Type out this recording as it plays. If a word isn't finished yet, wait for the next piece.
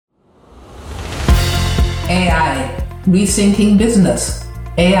Rethinking business.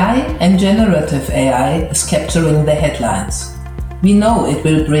 AI and generative AI is capturing the headlines. We know it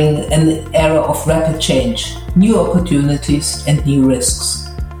will bring an era of rapid change, new opportunities and new risks.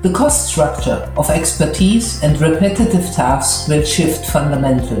 The cost structure of expertise and repetitive tasks will shift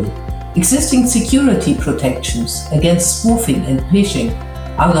fundamentally. Existing security protections against spoofing and phishing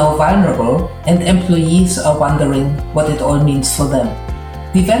are now vulnerable, and employees are wondering what it all means for them.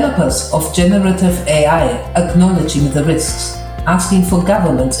 Developers of generative AI acknowledging the risks, asking for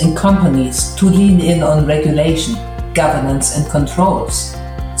governments and companies to lean in on regulation, governance and controls.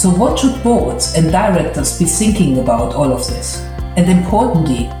 So what should boards and directors be thinking about all of this? And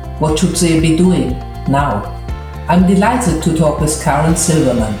importantly, what should they be doing now? I'm delighted to talk with Karen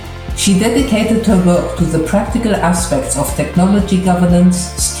Silverman. She dedicated her work to the practical aspects of technology governance,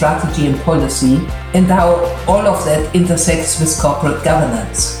 strategy and policy, and how all of that intersects with corporate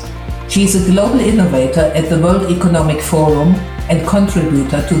governance. She is a global innovator at the World Economic Forum and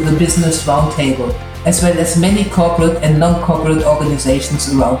contributor to the Business Roundtable, as well as many corporate and non-corporate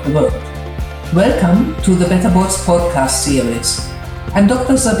organizations around the world. Welcome to the Better Boards podcast series. I'm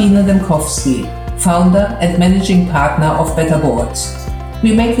Dr. Sabine Dembkowski, founder and managing partner of Better Boards.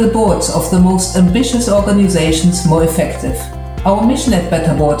 We make the boards of the most ambitious organizations more effective. Our mission at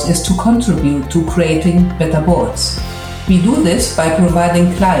Better Boards is to contribute to creating better boards. We do this by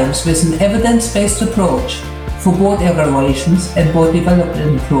providing clients with an evidence-based approach for board evaluations and board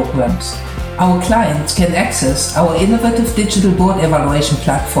development programs. Our clients can access our innovative digital board evaluation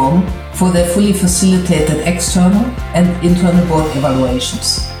platform for their fully facilitated external and internal board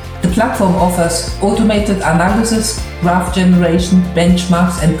evaluations. The platform offers automated analysis, graph generation,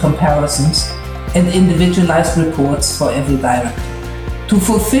 benchmarks and comparisons, and individualized reports for every director. To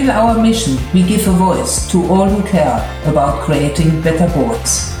fulfill our mission, we give a voice to all who care about creating better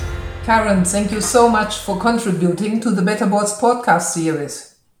boards. Karen, thank you so much for contributing to the Better Boards podcast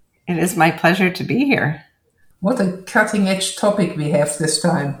series. It is my pleasure to be here. What a cutting-edge topic we have this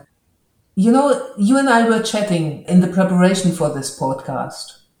time. You know, you and I were chatting in the preparation for this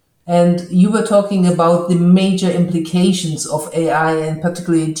podcast. And you were talking about the major implications of AI and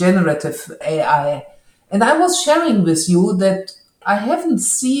particularly generative AI. And I was sharing with you that I haven't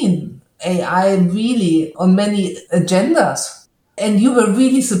seen AI really on many agendas. And you were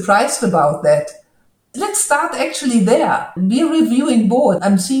really surprised about that. Let's start actually there. We're reviewing board.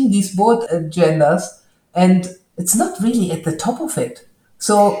 I'm seeing these board agendas and it's not really at the top of it.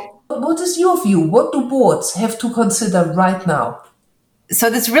 So what is your view? What do boards have to consider right now? So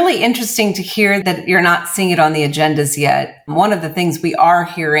it's really interesting to hear that you're not seeing it on the agendas yet. One of the things we are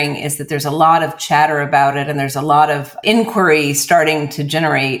hearing is that there's a lot of chatter about it and there's a lot of inquiry starting to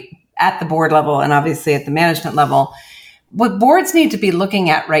generate at the board level and obviously at the management level. What boards need to be looking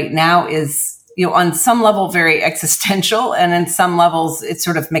at right now is, on some level very existential and in some levels it's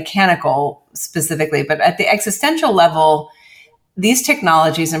sort of mechanical specifically. But at the existential level, these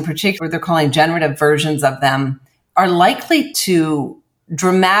technologies in particular, they're calling generative versions of them, are likely to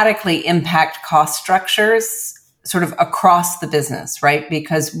dramatically impact cost structures sort of across the business, right?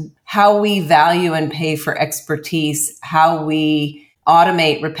 Because how we value and pay for expertise, how we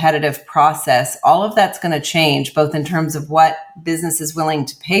automate repetitive process, all of that's going to change, both in terms of what business is willing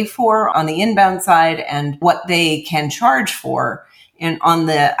to pay for on the inbound side and what they can charge for on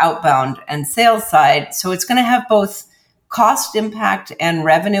the outbound and sales side. So it's going to have both cost impact and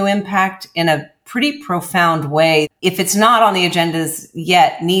revenue impact in a pretty profound way. If it's not on the agendas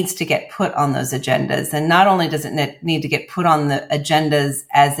yet, needs to get put on those agendas. And not only does it need to get put on the agendas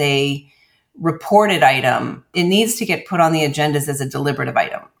as a reported item, it needs to get put on the agendas as a deliberative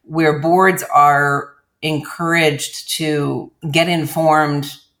item, where boards are encouraged to get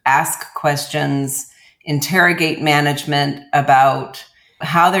informed, ask questions, interrogate management about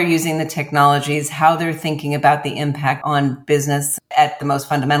how they're using the technologies, how they're thinking about the impact on business at the most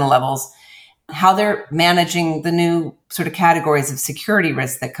fundamental levels, how they're managing the new sort of categories of security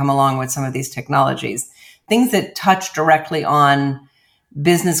risks that come along with some of these technologies, things that touch directly on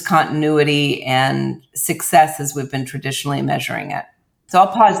business continuity and success as we've been traditionally measuring it. So I'll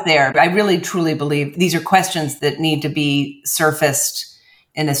pause there. I really, truly believe these are questions that need to be surfaced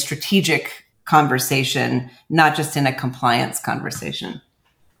in a strategic conversation, not just in a compliance conversation.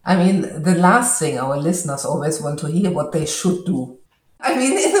 I mean, the last thing our listeners always want to hear, what they should do. I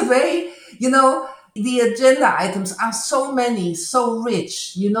mean, in a way, the agenda items are so many, so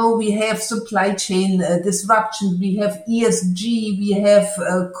rich. We have supply chain disruption, we have ESG, we have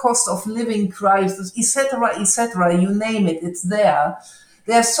cost of living crisis, etc., you name it, it's there.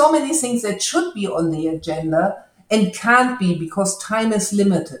 There are so many things that should be on the agenda and can't be because time is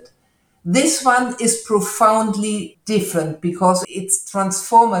limited. This one is profoundly different because it's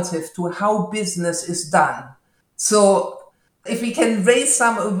transformative to how business is done. So if we can raise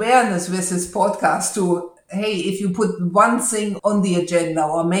some awareness with this podcast to, hey, if you put one thing on the agenda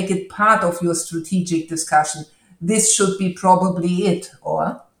or make it part of your strategic discussion, this should be probably it,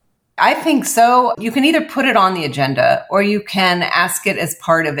 or? I think so. You can either put it on the agenda or you can ask it as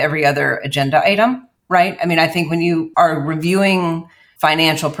part of every other agenda item, right? I mean, I think when you are reviewing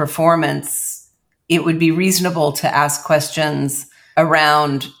financial performance, it would be reasonable to ask questions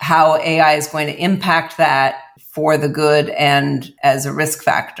around how AI is going to impact that for the good and as a risk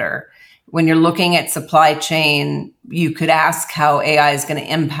factor. When you're looking at supply chain, you could ask how AI is going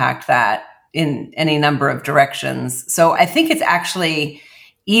to impact that in any number of directions. So I think it's actually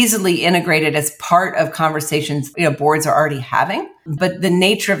easily integrated as part of conversations, boards are already having, but the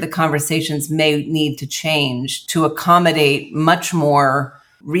nature of the conversations may need to change to accommodate much more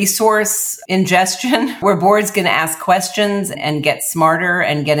resource ingestion, where boards going to ask questions and get smarter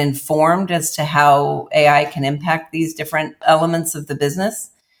and get informed as to how AI can impact these different elements of the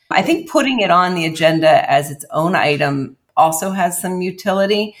business. I think putting it on the agenda as its own item also has some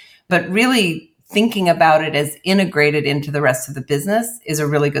utility, but really thinking about it as integrated into the rest of the business is a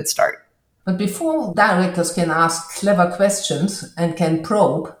really good start. But before directors can ask clever questions and can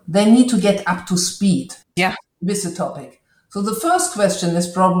probe, they need to get up to speed with the topic. So the first question is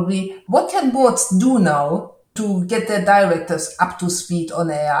probably, what can boards do now to get their directors up to speed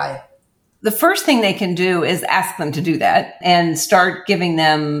on AI? The first thing they can do is ask them to do that and start giving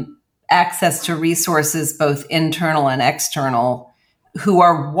them access to resources, both internal and external, who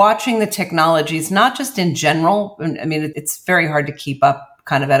are watching the technologies, not just in general. I mean, it's very hard to keep up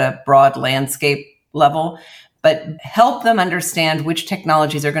kind of at a broad landscape level, but help them understand which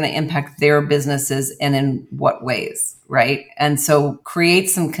technologies are going to impact their businesses and in what ways, right? And so create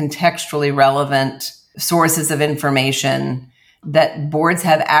some contextually relevant sources of information that boards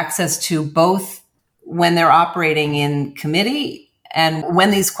have access to, both when they're operating in committee and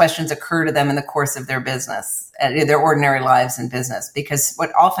when these questions occur to them in the course of their business, their ordinary lives in business. Because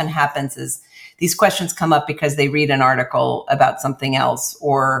what often happens is these questions come up because they read an article about something else,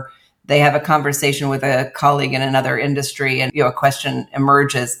 or they have a conversation with a colleague in another industry and a question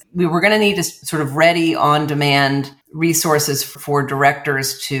emerges. We're going to need to sort of ready on-demand resources for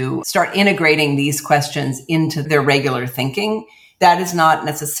directors to start integrating these questions into their regular thinking. That is not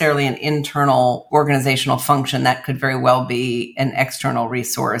necessarily an internal organizational function. That could very well be an external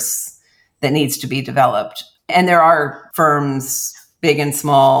resource that needs to be developed. And there are firms, big and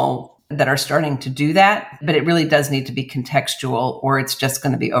small, that are starting to do that, but it really does need to be contextual or it's just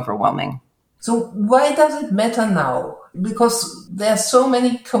going to be overwhelming. So why does it matter now? Because there are so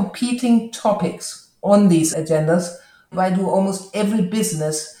many competing topics on these agendas. Why do almost every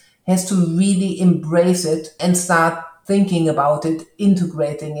business has to really embrace it and start thinking about it,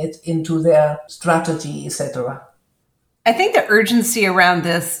 integrating it into their strategy, etc.? I think the urgency around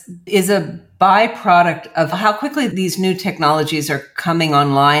this is a byproduct of how quickly these new technologies are coming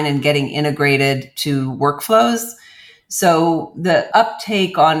online and getting integrated to workflows. So the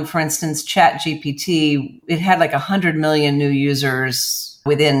uptake on, for instance, ChatGPT, it had like 100 million new users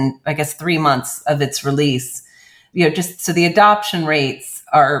within, I guess, 3 months of its release. Just so the adoption rates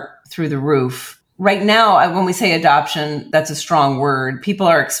are through the roof. Right now, when we say adoption, that's a strong word. People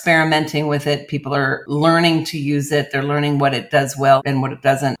are experimenting with it. People are learning to use it. They're learning what it does well and what it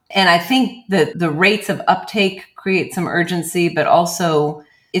doesn't. And I think that the rates of uptake create some urgency, but also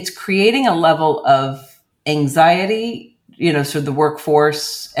it's creating a level of anxiety, sort of the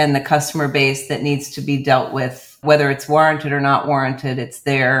workforce and the customer base that needs to be dealt with, whether it's warranted or not warranted, it's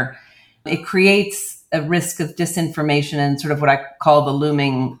there. It creates a risk of disinformation and sort of what I call the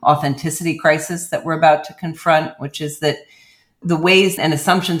looming authenticity crisis that we're about to confront, which is that the ways and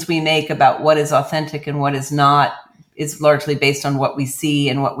assumptions we make about what is authentic and what is not is largely based on what we see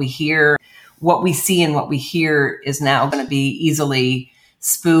and what we hear. What we see and what we hear is now going to be easily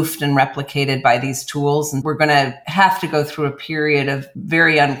spoofed and replicated by these tools. And we're going to have to go through a period of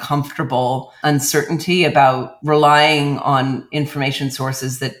very uncomfortable uncertainty about relying on information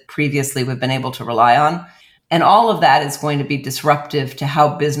sources that previously we've been able to rely on. And all of that is going to be disruptive to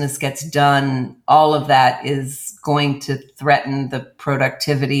how business gets done. All of that is going to threaten the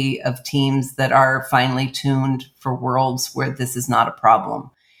productivity of teams that are finely tuned for worlds where this is not a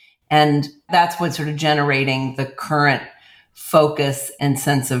problem. And that's what's sort of generating the current focus and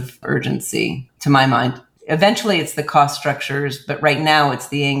sense of urgency, to my mind. Eventually, it's the cost structures, but right now it's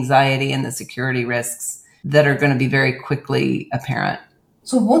the anxiety and the security risks that are going to be very quickly apparent.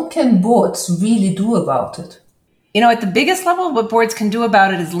 So what can boards really do about it? At the biggest level, what boards can do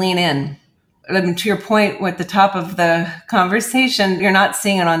about it is lean in. To your point, at the top of the conversation, you're not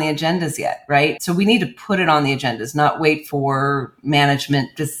seeing it on the agendas yet, right? So we need to put it on the agendas, not wait for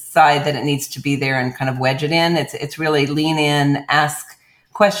management to decide that it needs to be there and kind of wedge it in. It's really lean in, ask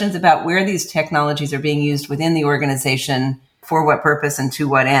questions about where these technologies are being used within the organization, for what purpose and to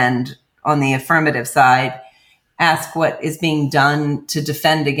what end. On the affirmative side, ask what is being done to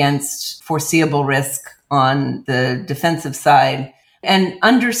defend against foreseeable risk on the defensive side, and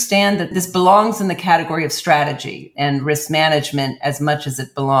understand that this belongs in the category of strategy and risk management as much as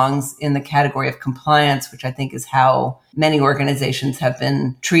it belongs in the category of compliance, which I think is how many organizations have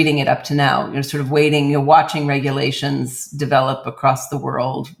been treating it up to now. Sort of waiting, watching regulations develop across the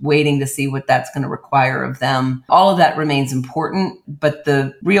world, waiting to see what that's going to require of them. All of that remains important, but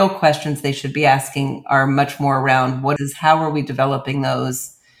the real questions they should be asking are much more around how are we developing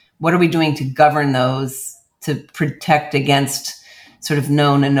those? What are we doing to govern those to protect against sort of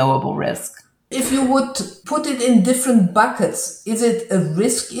known and knowable risk? If you would put it in different buckets, is it a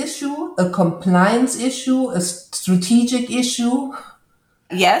risk issue, a compliance issue, a strategic issue?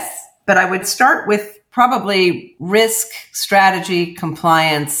 Yes, but I would start with probably risk, strategy,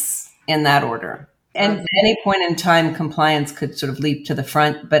 compliance in that order. And at any point in time, compliance could sort of leap to the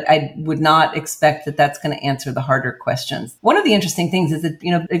front, but I would not expect that that's going to answer the harder questions. One of the interesting things is that,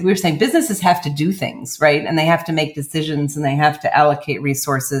 like we were saying, businesses have to do things, right? And they have to make decisions and they have to allocate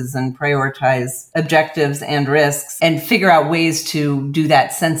resources and prioritize objectives and risks and figure out ways to do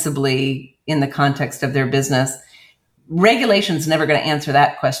that sensibly in the context of their business. Regulation's never going to answer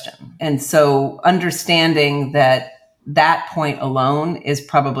that question. And so understanding that point alone is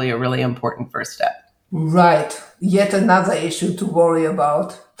probably a really important first step. Right. Yet another issue to worry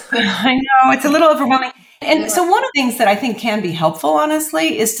about. I know, it's a little overwhelming. And so one of the things that I think can be helpful,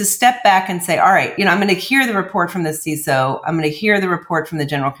 honestly, is to step back and say, all right, I'm going to hear the report from the CISO. I'm going to hear the report from the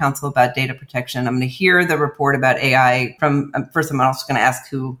general counsel about data protection. I'm going to hear the report about AI from, first, I'm also going to ask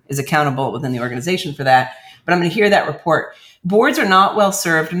who is accountable within the organization for that. But I'm going to hear that report. Boards are not well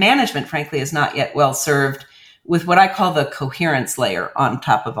served. Management, frankly, is not yet well served with what I call the coherence layer on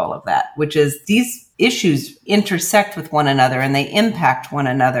top of all of that, which is these issues intersect with one another and they impact one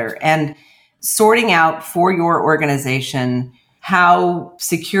another, and sorting out for your organization how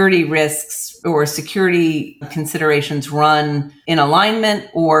security risks or security considerations run in alignment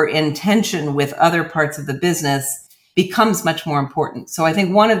or in tension with other parts of the business becomes much more important. So I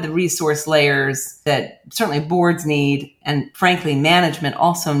think one of the resource layers that certainly boards need, and frankly management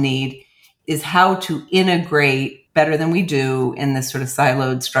also need, is how to integrate better than we do in this sort of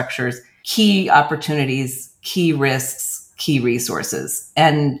siloed structures, key opportunities, key risks, key resources.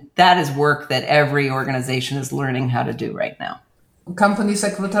 And that is work that every organization is learning how to do right now. Company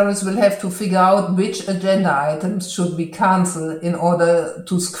secretaries will have to figure out which agenda items should be canceled in order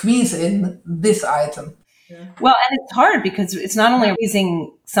to squeeze in this item. Yeah. Well, and it's hard because it's not only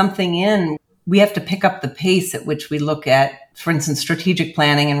squeezing something in, we have to pick up the pace at which we look at, for instance, strategic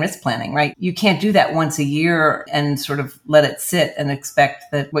planning and risk planning, right? You can't do that once a year and sort of let it sit and expect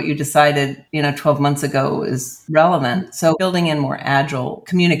that what you decided, 12 months ago is relevant. So building in more agile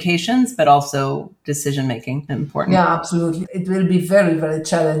communications, but also decision-making is important. Yeah, absolutely. It will be very, very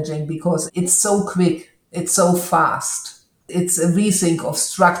challenging because it's so quick. It's so fast. It's a rethink of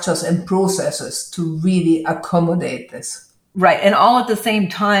structures and processes to really accommodate this. Right. And all at the same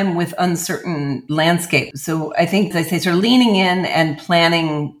time with uncertain landscape. So I think, as I say, sort of leaning in and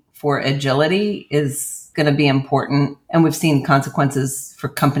planning for agility is going to be important. And we've seen consequences for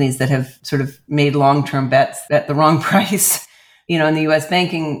companies that have sort of made long-term bets at the wrong price, in the US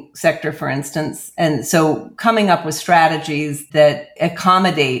banking sector, for instance. And so coming up with strategies that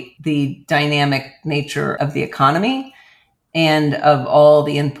accommodate the dynamic nature of the economy and of all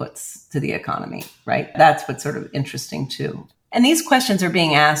the inputs to the economy, right? That's what's sort of interesting too. And these questions are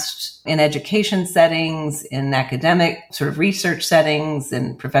being asked in education settings, in academic sort of research settings,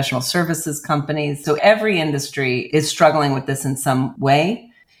 in professional services companies. So every industry is struggling with this in some way.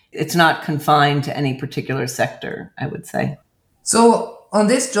 It's not confined to any particular sector, I would say. So on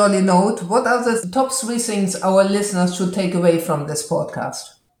this jolly note, what are the top 3 things our listeners should take away from this podcast?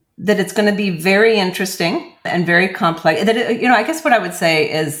 That it's going to be very interesting and very complex. That, I guess what I would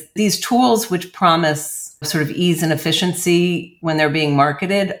say is these tools which promise sort of ease and efficiency when they're being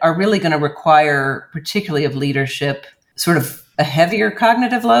marketed are really going to require, particularly of leadership, sort of a heavier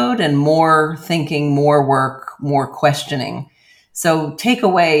cognitive load and more thinking, more work, more questioning. So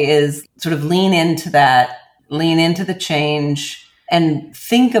takeaway is sort of lean into that, lean into the change, and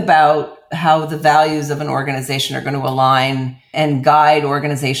think about how the values of an organization are going to align and guide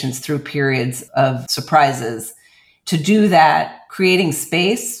organizations through periods of surprises. To do that, creating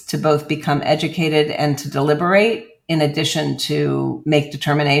space to both become educated and to deliberate, in addition to make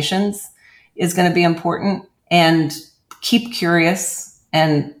determinations, is going to be important. And keep curious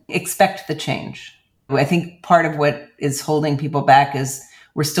and expect the change. I think part of what is holding people back is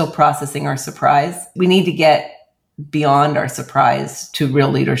we're still processing our surprise. We need to get beyond our surprise to real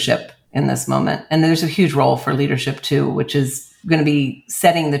leadership in this moment. And there's a huge role for leadership too, which is going to be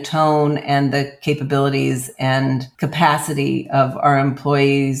setting the tone and the capabilities and capacity of our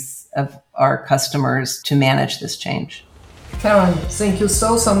employees, of our customers to manage this change. Karen, thank you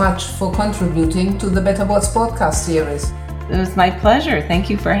so much for contributing to the Better Boards podcast series. It was my pleasure. Thank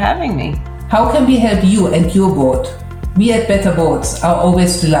you for having me. How can we help you and your board? We at Better Boards are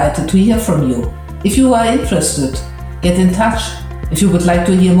always delighted to hear from you. If you are interested, get in touch. If you would like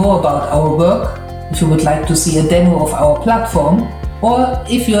to hear more about our work, if you would like to see a demo of our platform, or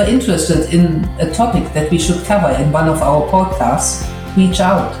if you are interested in a topic that we should cover in one of our podcasts, reach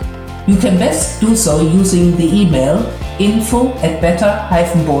out. You can best do so using the email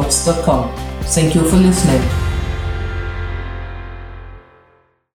info@better-boards.com. Thank you for listening.